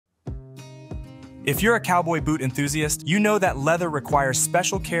If you're a cowboy boot enthusiast, you know that leather requires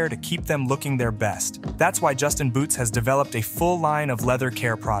special care to keep them looking their best. That's why Justin Boots has developed a full line of leather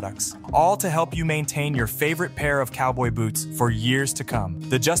care products, all to help you maintain your favorite pair of cowboy boots for years to come.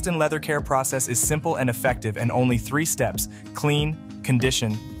 The Justin leather care process is simple and effective and only 3 steps: clean,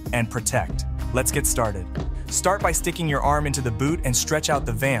 condition, and protect. Let's get started. Start by sticking your arm into the boot and stretch out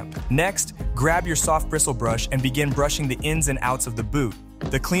the vamp. Next, grab your soft bristle brush and begin brushing the ins and outs of the boot.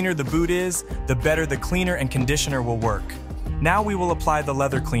 The cleaner the boot is, the better the cleaner and conditioner will work. Now we will apply the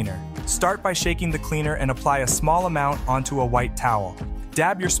leather cleaner. Start by shaking the cleaner and apply a small amount onto a white towel.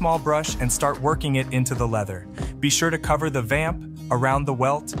 Dab your small brush and start working it into the leather. Be sure to cover the vamp, around the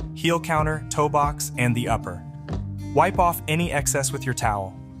welt, heel counter, toe box, and the upper. Wipe off any excess with your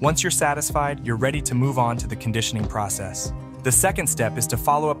towel. Once you're satisfied, you're ready to move on to the conditioning process. The second step is to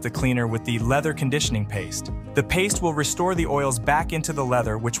follow up the cleaner with the leather conditioning paste. The paste will restore the oils back into the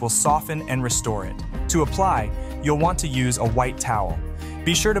leather, which will soften and restore it. To apply, you'll want to use a white towel.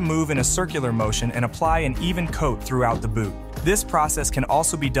 Be sure to move in a circular motion and apply an even coat throughout the boot. This process can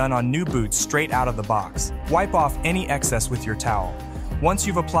also be done on new boots straight out of the box. Wipe off any excess with your towel. Once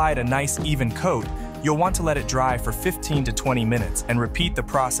you've applied a nice even coat, you'll want to let it dry for 15 to 20 minutes and repeat the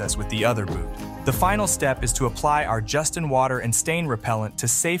process with the other boot. The final step is to apply our Justin water and stain repellent to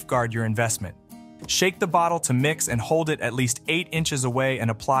safeguard your investment. Shake the bottle to mix and hold it at least 8 inches away and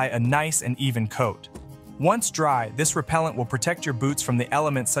apply a nice and even coat. Once dry, this repellent will protect your boots from the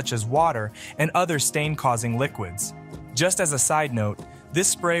elements such as water and other stain-causing liquids. Just as a side note, this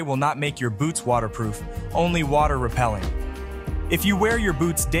spray will not make your boots waterproof, only water-repelling. If you wear your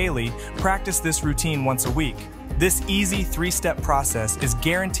boots daily, practice this routine once a week. This easy 3-step process is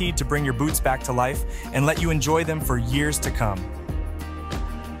guaranteed to bring your boots back to life and let you enjoy them for years to come.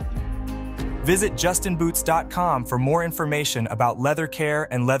 Visit justinboots.com for more information about leather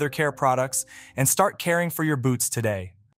care and leather care products and start caring for your boots today.